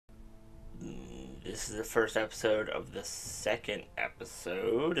This is the first episode of the second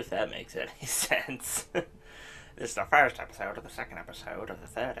episode, if that makes any sense. This is the first episode of the second episode of the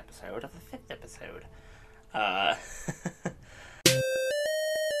third episode of the fifth episode. Uh...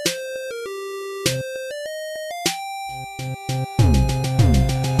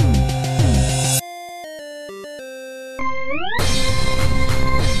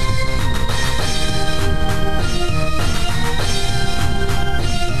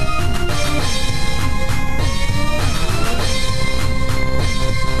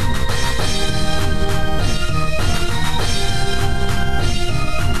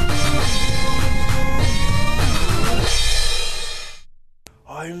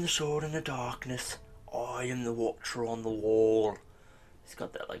 I am the sword in the darkness. I am the watcher on the wall. He's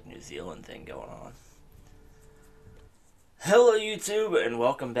got that, like, New Zealand thing going on. Hello, YouTube, and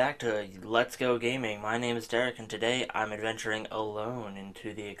welcome back to Let's Go Gaming. My name is Derek, and today I'm adventuring alone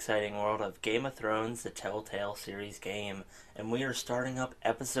into the exciting world of Game of Thrones, the Telltale series game. And we are starting up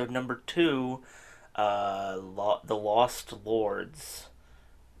episode number 2, The Lost Lords.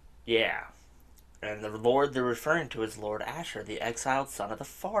 Yeah. And the lord they're referring to is Lord Asher, the exiled son of the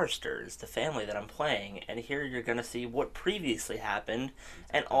Forresters, the family that I'm playing. And here you're going to see what previously happened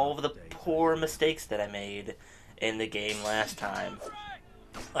and all of the poor mistakes that I made in the game last time.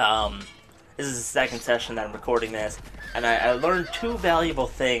 This is the second session that I'm recording this, and I learned 2 valuable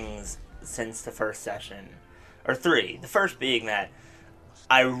things since the first session. Or 3. The first being that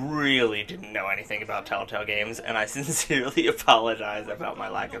I really didn't know anything about Telltale games, and I sincerely apologize about my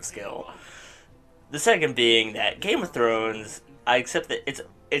lack of skill. The second being that Game of Thrones, I accept that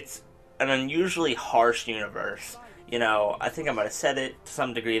it's an unusually harsh universe. You know, I think I might have said it to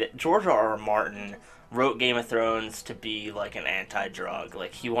some degree that George R.R. Martin wrote Game of Thrones to be like an anti-drug.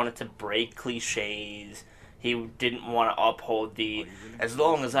 Like, he wanted to break cliches. He didn't want to uphold the, as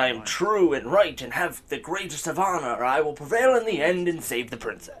long as I am true and right and have the greatest of honor, I will prevail in the end and save the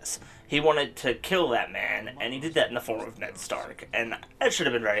princess. He wanted to kill that man, and he did that in the form of Ned Stark. And that should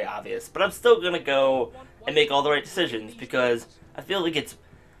have been very obvious, but I'm still going to go and make all the right decisions, because I feel like it's,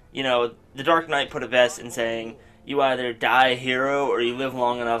 you know, The Dark Knight put it best in saying, you either die a hero or you live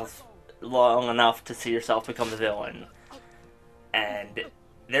long enough to see yourself become the villain. And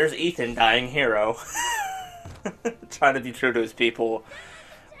there's Ethan dying hero. Trying to be true to his people.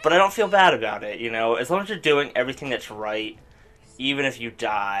 But I don't feel bad about it, you know? As long as you're doing everything that's right, even if you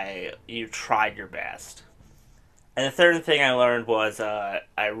die, you tried your best. And the third thing I learned was I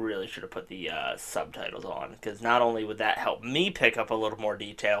really should have put the subtitles on, because not only would that help me pick up a little more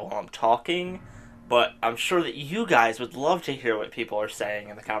detail while I'm talking, but I'm sure that you guys would love to hear what people are saying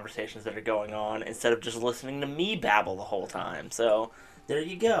in the conversations that are going on, instead of just listening to me babble the whole time. So, there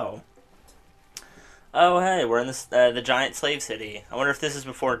you go. Oh, hey, we're in this, the giant slave city. I wonder if this is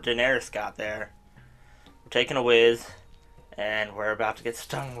before Daenerys got there. We're taking a whiz, and we're about to get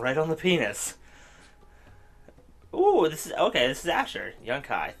stung right on the penis. Ooh, this is Asher, young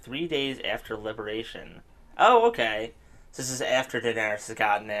Kai, 3 days after liberation. Oh, okay. So this is after Daenerys has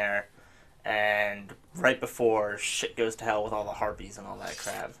gotten there, and right before shit goes to hell with all the harpies and all that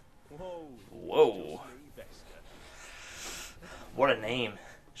crap. Whoa. What a name.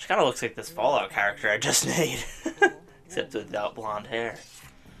 She kind of looks like this Fallout character I just made. Except without blonde hair.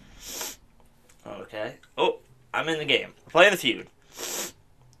 Okay. Oh, I'm in the game. We're playing the feud.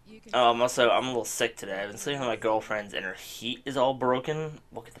 I'm a little sick today. I've been sleeping with my girlfriend's and her heat is all broken.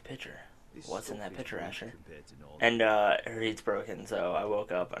 Look at the picture. What's in that picture, Asher? And her heat's broken, so I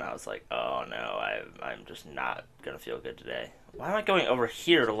woke up and I was like, oh no, I'm just not gonna feel good today. Why am I going over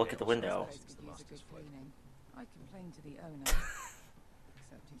here to look at the window? I complained to the owner,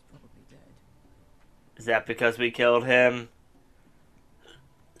 except he's probably dead. Is that because we killed him?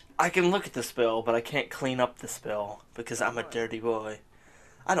 I can look at the spill, but I can't clean up the spill, because I'm a dirty boy.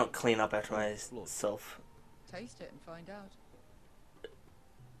 I don't clean up after myself. Taste it and find out.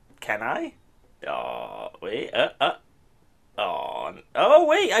 Can I? Oh, wait, oh,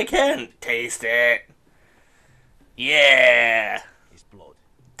 wait, I can! Taste it! Yeah! It's blood.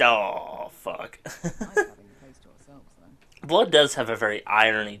 Oh, fuck. Nice having the place to ourselves, then. Blood does have a very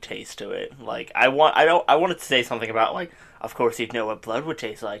irony taste to it. Like, I wanted to say something about, like, of course you'd know what blood would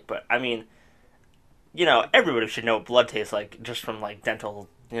taste like, but, I mean, you know, everybody should know what blood tastes like, just from, like, dental,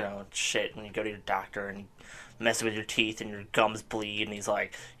 you know, shit, when you go to your doctor and mess with your teeth and your gums bleed, and he's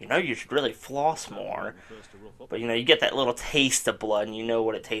like, you know, you should really floss more. But, you know, you get that little taste of blood, and you know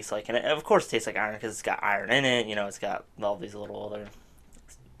what it tastes like. And it, of course it tastes like iron, because it's got iron in it, you know, it's got all these little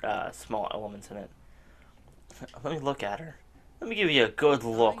other small elements in it. Let me look at her. Let me give you a good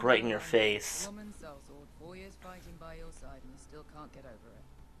look right in your face. Woman sellsword, 4 years fighting by your side and you still can't get over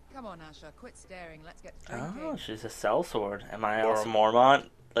it. Come on, Asher, quit staring. Let's get to drinking. Oh, she's a sellsword. Am I or a Mormont?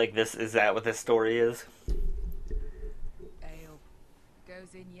 Like this? Is that what this story is? Ale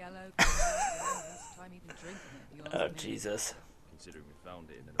goes in yellow. Comes out yellow. This time even drinking it. You Oh ask me. Jesus! Considering we found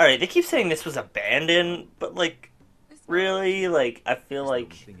it in an All right, they keep saying this was abandoned, but like, This really, like I feel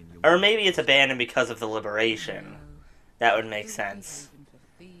like, or maybe it's abandoned because of the liberation. No. That would make Don't sense. be open for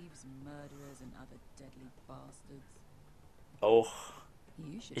thieves, murderers, and other deadly bastards. Oh,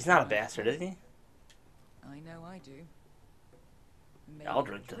 You should he's not a try it. bastard, is he? I know I do. Maybe I'll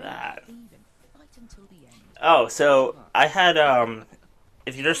drink to that. even fight until the end. Oh, so I had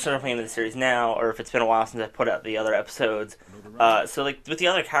if you're just jumping into the series now, or if it's been a while since I put out the other episodes, so like with the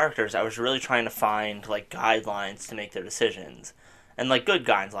other characters, I was really trying to find like guidelines to make their decisions, and like good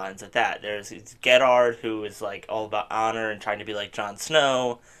guidelines at that. There's Gedard, who is like all about honor and trying to be like Jon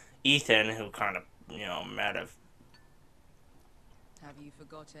Snow, Ethan, who kind of might have. Have you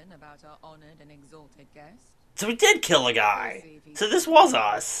forgotten about our honored and exalted guest? So we did kill a guy. So this was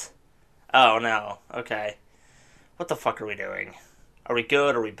us. Oh no. Okay. What the fuck are we doing? Are we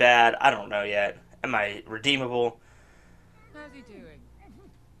good? Are we bad? I don't know yet. Am I redeemable? How's he doing?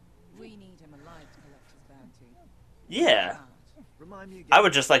 We need him alive to collect his bounty. Yeah. Remind me again. I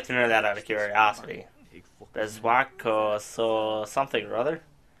would just like to know that out of curiosity. Big fucking Bezwakos or something or other.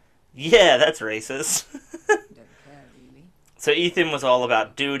 Yeah, that's racist. Don't care really. So Ethan was all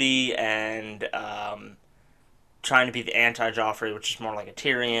about duty and trying to be the anti-Joffrey, which is more like a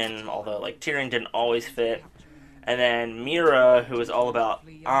Tyrion, although like Tyrion didn't always fit. And then Mira, who was all about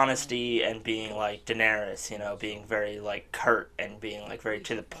honesty and being like Daenerys, being very like curt and being like very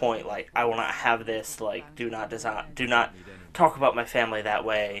to the point, like I will not have this, like do not talk about my family that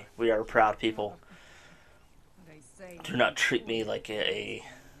way. We are a proud people. They say Do not treat me like a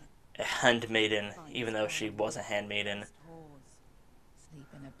handmaiden, even though she was a handmaiden. Sleep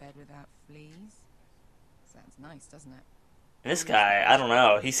in a bed without fleas. Sounds nice, doesn't it? And this guy, I don't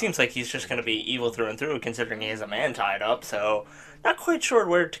know. He seems like he's just going to be evil through and through, considering he has a man tied up, so not quite sure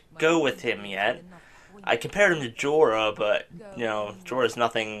where to go with him yet. I compared him to Jorah, but, Jorah's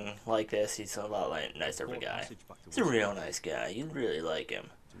nothing like this. He's a lot like nicer of a guy. He's a real nice guy. You'd really like him.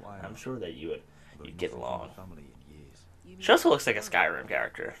 I'm sure that you'd get along. She also looks like a Skyrim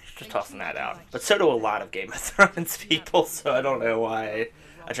character. Just tossing that out. But so do a lot of Game of Thrones people, so I don't know why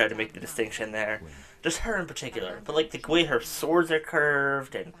I tried to make the distinction there. Just her in particular. But like the way her swords are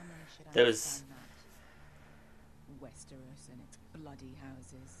curved and those... Westeros and its bloody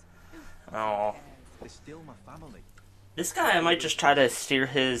houses. Oh. They're still my family. This guy, I might just try to steer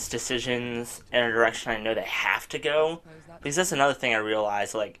his decisions in a direction I know they have to go. Because that's another thing I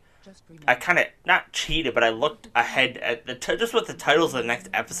realized, like, I kind of, not cheated, but I looked ahead at just what the titles of the next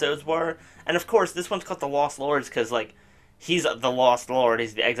episodes were. And of course, this one's called The Lost Lords because, like, he's the Lost Lord,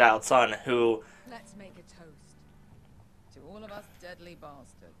 he's the exiled son, who... Let's make a toast to all of us deadly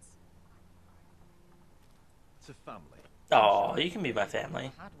bastards. It's a family. Oh, you can be my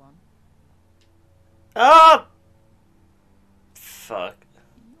family. Had one. Oh! Fuck.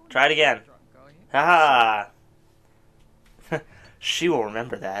 Try it again. Drunk, are you? Haha! She will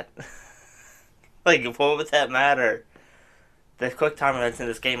remember that. Like, what would that matter? The quick time events in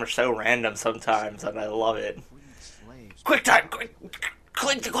this game are so random sometimes, and I love it. Slaves. Quick time! Quick!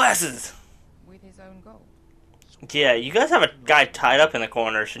 Clink the glasses! With his own gold. Yeah, you guys have a guy tied up in the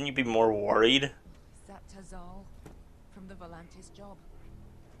corner. Shouldn't you be more worried? Is that Tazal from the Volantis job?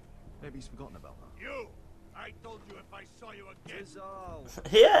 Maybe he's forgotten about that. You! I told you if I saw you again,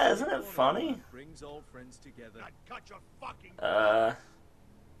 Yeah, isn't it funny? Brings all friends together. I'd cut your fucking...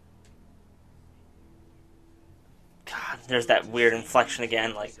 God, there's that weird inflection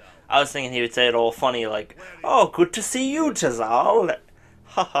again. Like, I was thinking he would say it all funny, like, "Oh, good to see you, Tazal."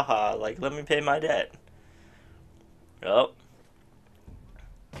 Ha ha ha! Like, let me pay my debt. Oh.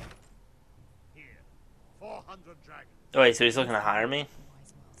 Here, 400 dragons, Oh wait, so he's looking to hire me?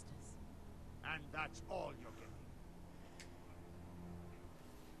 Wise masters. and that's all you're getting.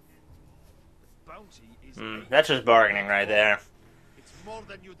 Bounty is That's just bargaining right there. It's more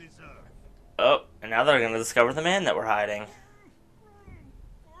than you deserve. Oh, and now they're gonna discover the man that we're hiding.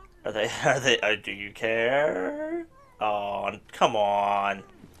 Do you care? Oh, come on.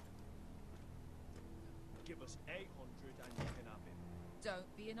 give us 800 and you can have him.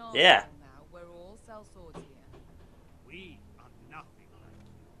 Don't be an arsehole Yeah. now. We're all sellswords here. We are nothing like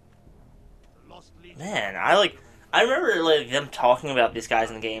you. The lost legion. Man, I remember like them talking about these guys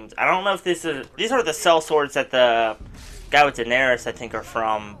in the games. I don't know if these are the sellswords that the guy with Daenerys I think are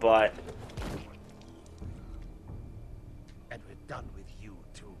from, but And we're done with you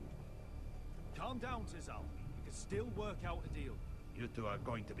too. Calm down, Tizal. We can still work out a deal. You two are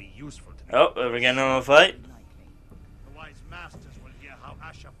going to be useful to me. Oh, are we getting into a fight? Likely. The wise masters will hear how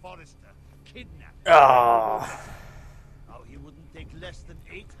Asher Forrester kidnapped you. Oh, How he wouldn't take less than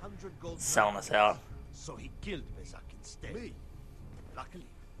 800 gold selling us drachmas. out. So he killed Bezak instead. Me? Luckily,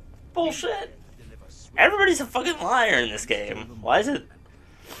 Bullshit. to deliver swift Everybody's a fucking liar in this game. Why is it?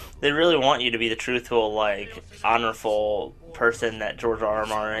 They really want you to be the truthful, like, honorful person that George R. R.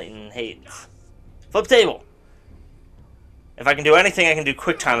 Martin hates. Flip table. If I can do anything, I can do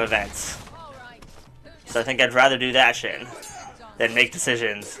quick time events. All right. So I think I'd rather do that shit than make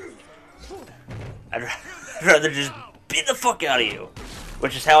decisions. I'd rather just beat the fuck out of you.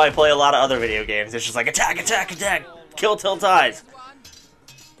 Which is how I play a lot of other video games. It's just like, attack, attack, attack, kill till ties.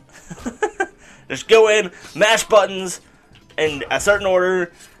 Just go in, mash buttons in a certain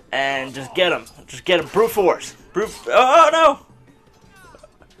order, and just get them. Just get them. Brute force. Oh, no.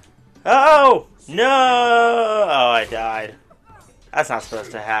 Oh, no. Oh, I died. That's not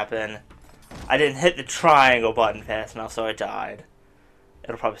supposed to happen. I didn't hit the triangle button fast enough, so I died.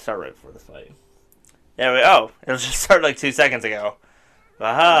 It'll probably start right before the fight. There we go. Oh, it'll just start like 2 seconds ago.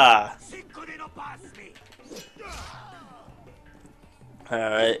 Aha.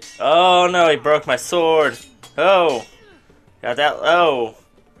 Alright. Oh no, he broke my sword. Oh. Got that. Oh.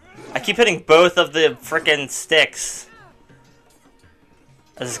 I keep hitting both of the frickin' sticks.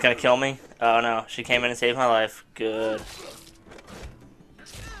 Is this gonna kill me? Oh no, she came in and saved my life. Good.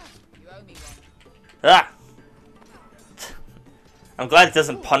 You owe me one. Ah! I'm glad it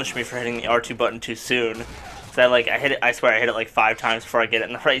doesn't punish me for hitting the R2 button too soon. So I hit it, I swear I hit it like 5 times before I get it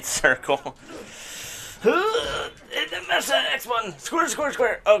in the right circle. Hit the mess that X button! Square, square,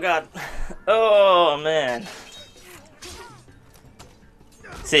 square! Oh god. Oh man.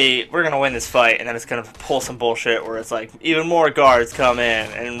 See, we're gonna win this fight, and then it's gonna pull some bullshit where it's like, even more guards come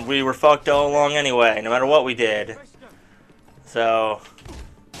in, and we were fucked all along anyway, no matter what we did. So...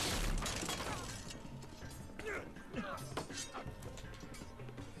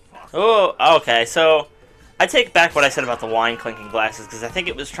 Oh, okay, so... I take back what I said about the wine clinking glasses, because I think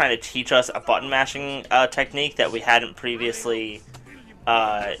it was trying to teach us a button mashing technique that we hadn't previously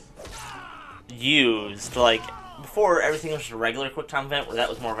used. Like, before everything was just a regular quick time event, where that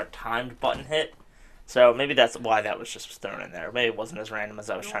was more of a timed button hit. So maybe that's why that was just thrown in there. Maybe it wasn't as random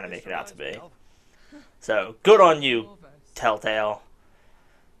as I was trying to make it out to be. So, good on you, Telltale.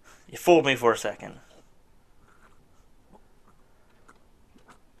 You fooled me for a second.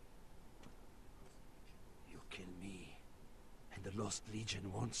 The Lost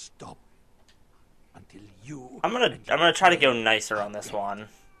Legion won't stop until you. I'm gonna try to go nicer on this one.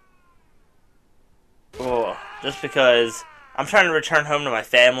 Oh, just because I'm trying to return home to my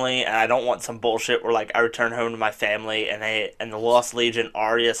family, and I don't want some bullshit where like I return home to my family and the Lost Legion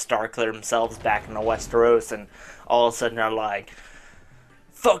Arya Starkler themselves back in the Westeros, and all of a sudden they're like,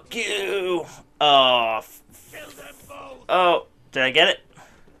 "Fuck you!" Oh, oh, did I get it?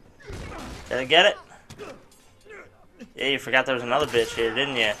 Did I get it? Yeah, you forgot there was another bitch here,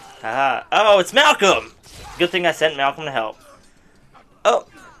 didn't you? Haha. Oh, it's Malcolm! Good thing I sent Malcolm to help. Oh,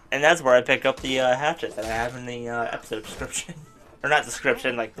 and that's where I pick up the hatchet that I have in the episode description. Or not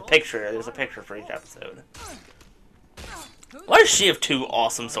description, like the picture. There's a picture for each episode. Why does she have 2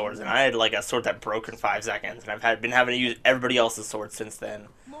 awesome swords? And I had like a sword that broke in 5 seconds. And I've been having to use everybody else's swords since then.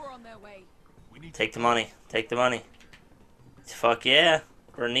 More on their way. Take the money. Take the money. Fuck yeah.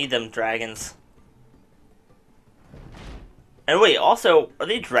 We're gonna need them dragons. And wait, also, are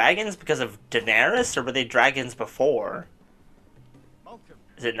they dragons because of Daenerys, or were they dragons before?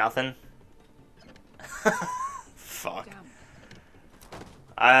 Is it nothing? Fuck. Damn.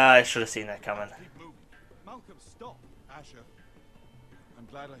 I should have seen that coming. Malcolm, stop. Asher, I'm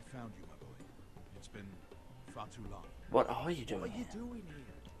glad I found you, my boy. It's been far too long. What are you doing? What are you doing here?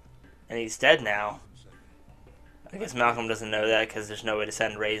 And he's dead now. I guess Malcolm doesn't know that because there's no way to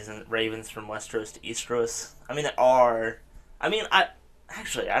send ravens from Westeros to Easos. I mean, there are. I mean, I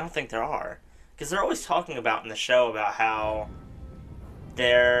don't think there are. Because they're always talking about in the show about how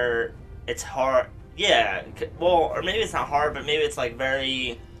it's hard. Yeah, well, or maybe it's not hard, but maybe it's like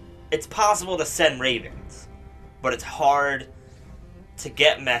it's possible to send ravens. But it's hard to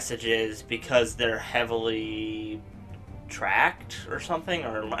get messages because they're heavily tracked or something.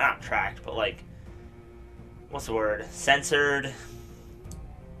 Or not tracked, but like, what's the word? Censored.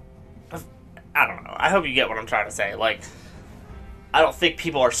 I don't know. I hope you get what I'm trying to say. Like, I don't think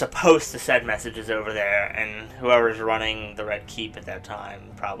people are supposed to send messages over there, and whoever's running the Red Keep at that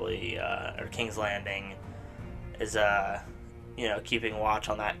time, probably, or King's Landing, is, keeping watch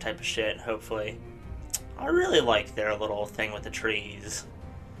on that type of shit, hopefully. I really like their little thing with the trees.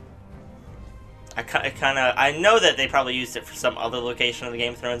 I know that they probably used it for some other location of the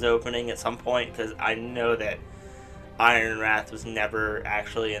Game of Thrones opening at some point, because I know that Iron Wrath was never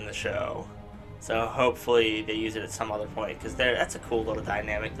actually in the show. So hopefully they use it at some other point, because that's a cool little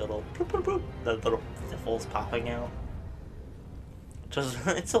dynamic, little bloop, bloop, bloop, the little nipples popping out. Just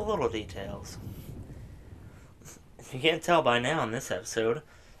it's a little details. If you can't tell by now in this episode,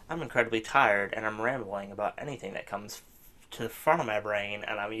 I'm incredibly tired and I'm rambling about anything that comes to the front of my brain,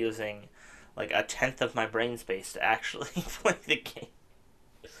 and I'm using like a tenth of my brain space to actually play the game.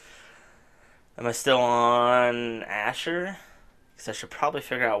 Am I still on Asher? Because I should probably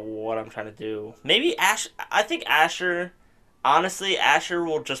figure out what I'm trying to do. Maybe I think Asher... Honestly, Asher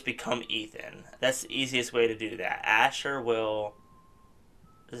will just become Ethan. That's the easiest way to do that. Asher will...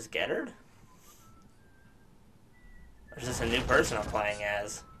 Is this Gettard? Or is this a new person I'm playing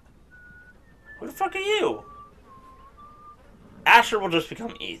as? Who the fuck are you? Asher will just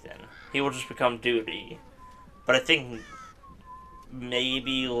become Ethan. He will just become Duty. But I think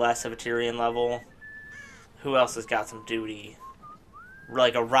maybe less of a Tyrion level. Who else has got some duty?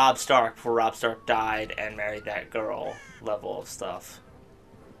 Like a Robb Stark before Robb Stark died and married that girl level of stuff.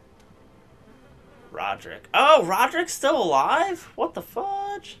 Roderick. Oh, Roderick's still alive? What the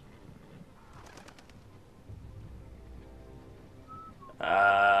fudge?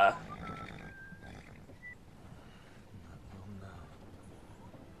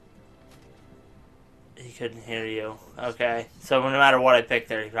 He couldn't hear you. Okay. So no matter what I picked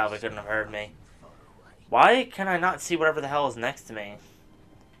there, he probably couldn't have heard me. Why can I not see whatever the hell is next to me?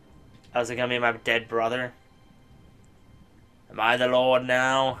 Oh, is it gonna be my dead brother? Am I the Lord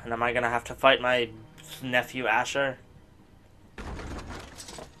now? And am I gonna have to fight my nephew Asher?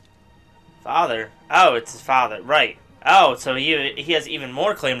 Father? Oh, it's his father. Right. Oh, so he has even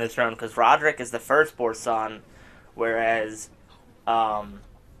more claim to the throne, because Roderick is the firstborn son, whereas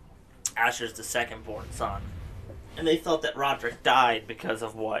Asher's the second-born son. And they thought that Roderick died because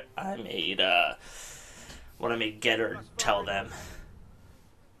of what I made Gettard tell them.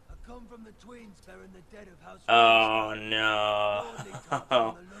 Oh no.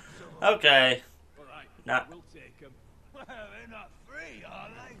 Okay. Not. We'll take them. Well, they're not free, are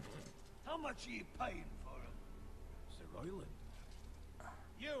they? How much are you paying for them? Sir Royland.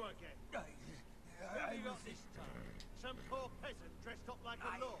 You again. Who have you got this time? Some poor peasant dressed up like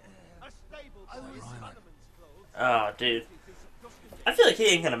a lord. A stable boy in Bannerman's clothes. Oh, dude. I feel like he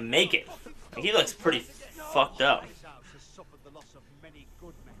ain't gonna make it. Like, he looks pretty fucked up. His house has suffered the loss of many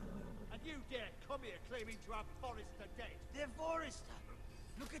good men. And you dare come here claiming to have Forrester dead. They're Forrester.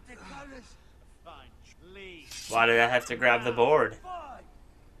 Look at the colours. Fine. Leave. Why did I have to grab the board? Fine.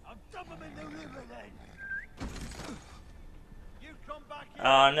 I'll dump them in the river then. You come back here.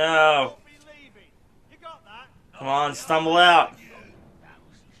 Oh no. Won't be leaving. You got that? Come on, stumble out.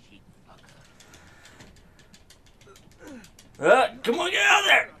 Come on, get out of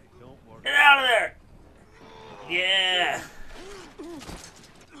there! Get out of there! Yeah!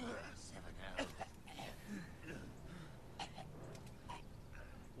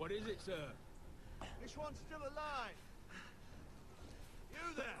 What is it, sir? This one's still alive.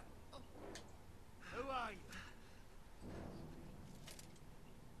 You there? Who are you?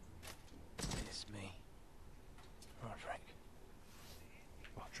 It's me. Roderick.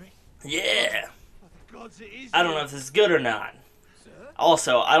 Roderick? Yeah! Gods, it is I don't know if this is good or not.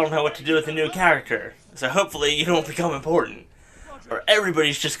 Also, I don't know what to do with the new character, so hopefully you don't become important. Or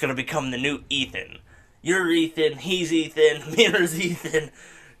everybody's just gonna become the new Ethan. You're Ethan, he's Ethan, Mirror's Ethan.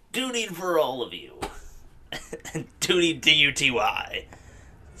 Duty for all of you. Duty D-U-T-Y.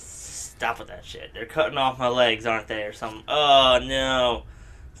 Stop with that shit. They're cutting off my legs, aren't they, or something? Oh, no.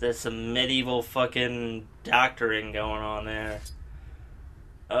 There's some medieval fucking doctoring going on there.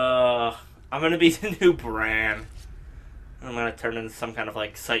 I'm gonna be the new Bran. I'm gonna turn into some kind of,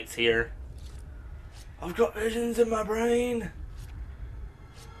 like, sightseer. I've got visions in my brain.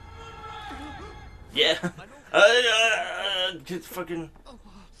 Yeah. Just fucking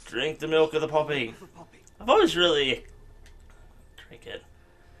drink the milk of the poppy. I've always really... Drink it.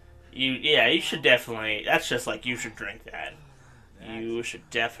 Yeah, you should definitely... That's just like, you should drink that. You should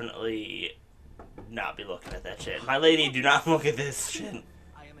definitely not be looking at that shit. My lady, do not look at this shit.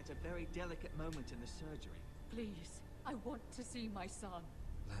 I am at a very delicate moment in the surgery. Please, I want to see my son.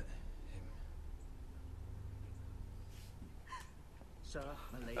 Let him. Sir,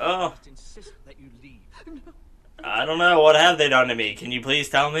 my lady must insist that you leave. I don't know. What have they done to me? Can you please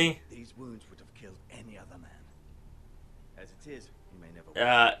tell me? These wounds would have killed any other man. As it is, you may never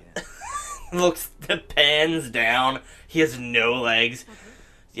walk again. Looks, the pans down. He has no legs.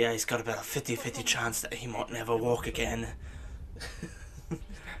 Yeah, he's got about a 50-50 chance that he might never walk again.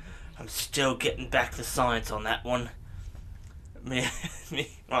 I'm still getting back to science on that one.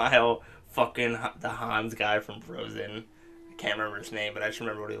 Meanwhile, fucking the Hans guy from Frozen. I can't remember his name, but I just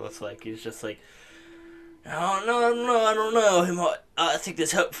remember what he looks like. He's just like, I don't know. I think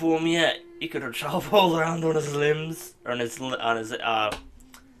there's hope for him yet. He could have traveled all around on his limbs, or all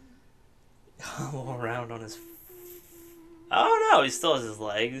around on his. Oh no, he still has his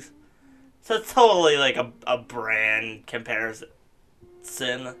legs. So it's totally like a brand comparison.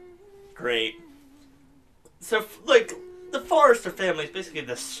 Great. So like the Forrester family is basically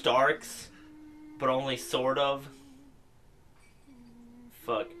the Starks, but only sort of.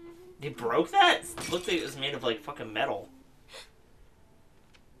 Fuck. He broke that? It looked like it was made of, like, fucking metal.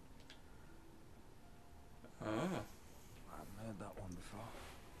 Oh. I haven't heard that one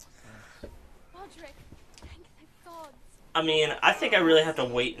before. Roderick, thank the gods. I mean, I think I really have to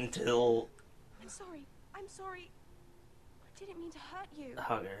wait until... I'm sorry. I didn't mean to hurt you.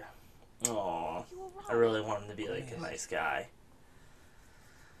 Hug her. Aww. You were right. I really want him to be, like, a nice guy.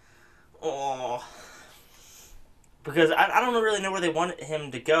 Aww. Because I don't really know where they want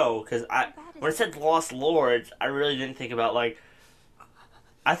him to go, because when it said Lost Lords, I really didn't think about, like,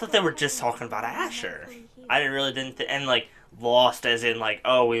 I thought they were just talking about Asher. I didn't and, like, lost as in, like,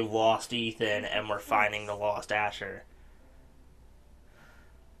 oh, we lost Ethan, and we're finding the lost Asher.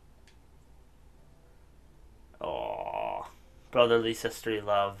 Aww. Brotherly, sisterly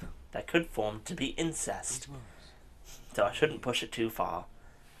love that could form to be incest. So I shouldn't push it too far.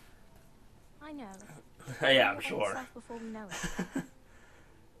 I know. Yeah, I'm sure. Before we know it.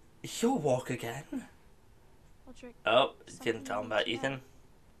 You'll walk again. Roderick, Oh, didn't tell him about Ethan.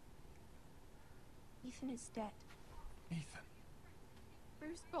 Ethan is dead. Ethan.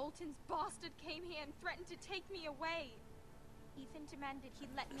 Bruce Bolton's bastard came here and threatened to take me away. Ethan demanded he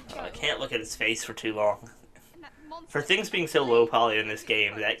let me go. I can't look at his face for too long. And that monster For things being so low poly in this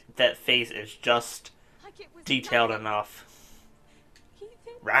game, that face is just like it was detailed nothing. enough.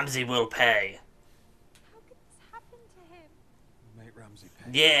 Ethan, Ramsey will pay. how could this happen to him? Make Ramsey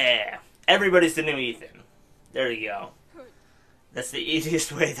pay. Yeah, everybody's the new Ethan. There you go. Good. That's the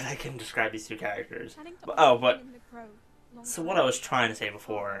easiest way that I can describe these two characters. Planning to Oh, open but in the Grove, long so time what I was ago. trying to say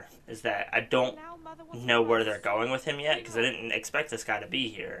before is that I don't Now Mother wants know to where rest. they're going with him yet, because I didn't expect this guy to be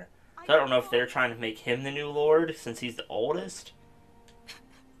here. So I don't know if they're trying to make him the new Lord, since he's the oldest.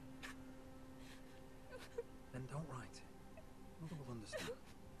 Then don't write it. Mother will understand.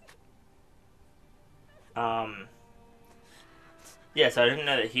 Yeah, so I didn't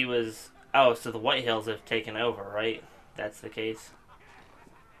know that he was... Oh, so the White Hills have taken over, right? That's the case.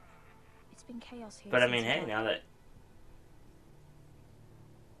 It's been chaos here. But I since mean, he hey, died. now that...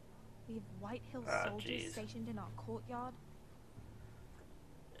 We have White Hills Oh, soldiers jeez. stationed in our courtyard.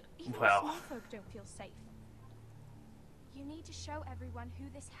 Even Well. small folk don't feel safe. You need to show everyone who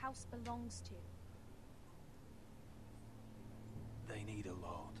this house belongs to. They need a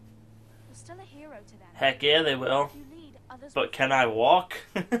lord. You're still a hero to them. Heck yeah, they will. If you lead, others But will can follow. I walk?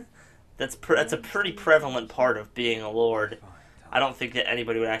 That's a pretty prevalent part of being a Lord. Fine. I don't think that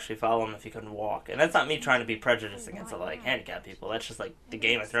anybody would actually follow him if he couldn't walk. And that's not me trying to be prejudiced against, like, handicapped people. That's just, like, the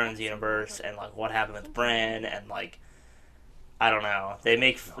Game of Thrones universe and, like, what happened with Bran and, like, I don't know. They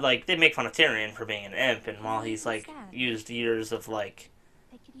make fun of Tyrion for being an imp, and while he's, like, used years of, like...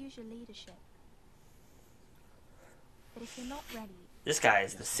 They could use your leadership. But if you're not ready, This guy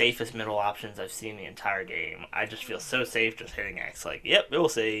is the safest middle options I've seen the entire game. I just feel so safe just hitting X. Like, yep, we'll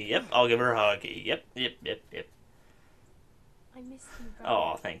see. Yep, I'll give her a hug. Yep. I miss you very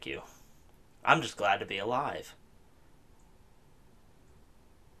Oh, much. thank you. I'm just glad to be alive.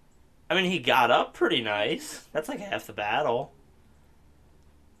 I mean, he got up pretty nice. That's like half the battle.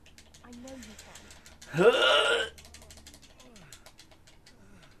 I know you can.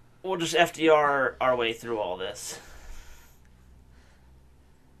 We'll just FDR our way through all this.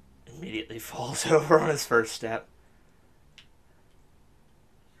 Immediately falls over on his first step.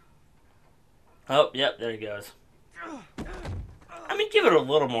 Oh, yep, there he goes. I mean, give it a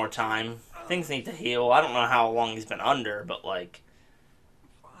little more time. Things need to heal. I don't know how long he's been under, but, like...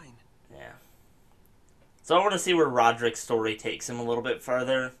 Fine. Yeah. So I want to see where Roderick's story takes him a little bit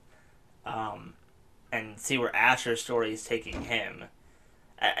further. And see where Asher's story is taking him.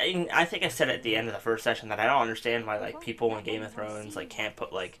 I think I said at the end of the first session that I don't understand why, like, people in Game of Thrones, like, can't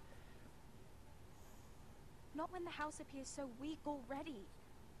put, like... Not when the house appears so weak already.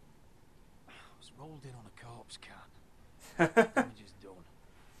 I was rolled in on a corpse can. Damage is done.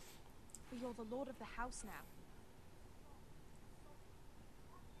 But you're the lord of the house now.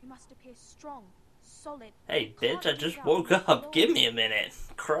 You must appear strong, solid. Hey, You bitch, can't I be just down woke with the up. Lord. Give me a minute.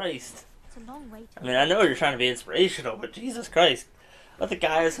 Christ. It's a long way to I mean, I know you're trying to be inspirational, but Jesus Christ. But the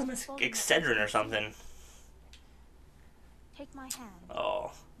guy is some Excedrin or something. Take my hand. Oh,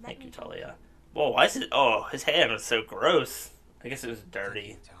 thank you, Talia. Whoa, why is it? Oh, his hand was so gross. I guess it was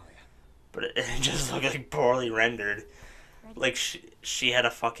dirty. But it just looked like poorly rendered. Like she had a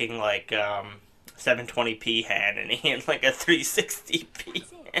fucking like 720p hand and he had like a 360p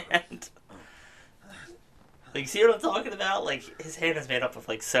hand. Like, see what I'm talking about? Like, his hand is made up of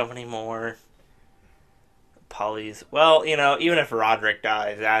like so many more polys. Well, you know, even if Roderick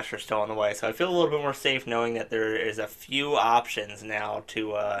dies, Asher's still on the way, so I feel a little bit more safe knowing that there is a few options now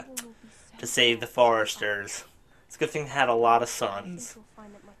to save the Forresters. It's a good thing they had a lot of sons.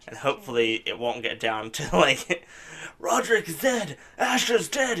 And hopefully it won't get down to, like, Roderick's dead! Asher's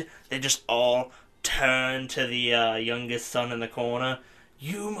dead! They just all turn to the youngest son in the corner.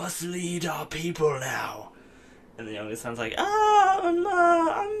 You must lead our people now. And the youngest son's like, I'm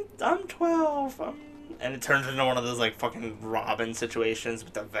 12. And it turns into one of those, like, fucking Robin situations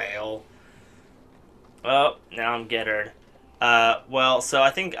with the veil. Oh, now I'm gettered. Well, so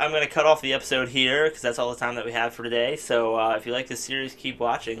I think I'm going to cut off the episode here, because that's all the time that we have for today. So, if you like this series, keep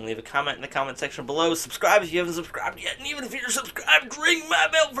watching. Leave a comment in the comment section below. Subscribe if you haven't subscribed yet. And even if you're subscribed, ring my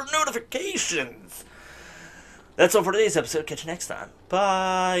bell for notifications. That's all for today's episode. Catch you next time.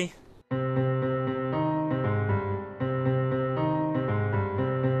 Bye.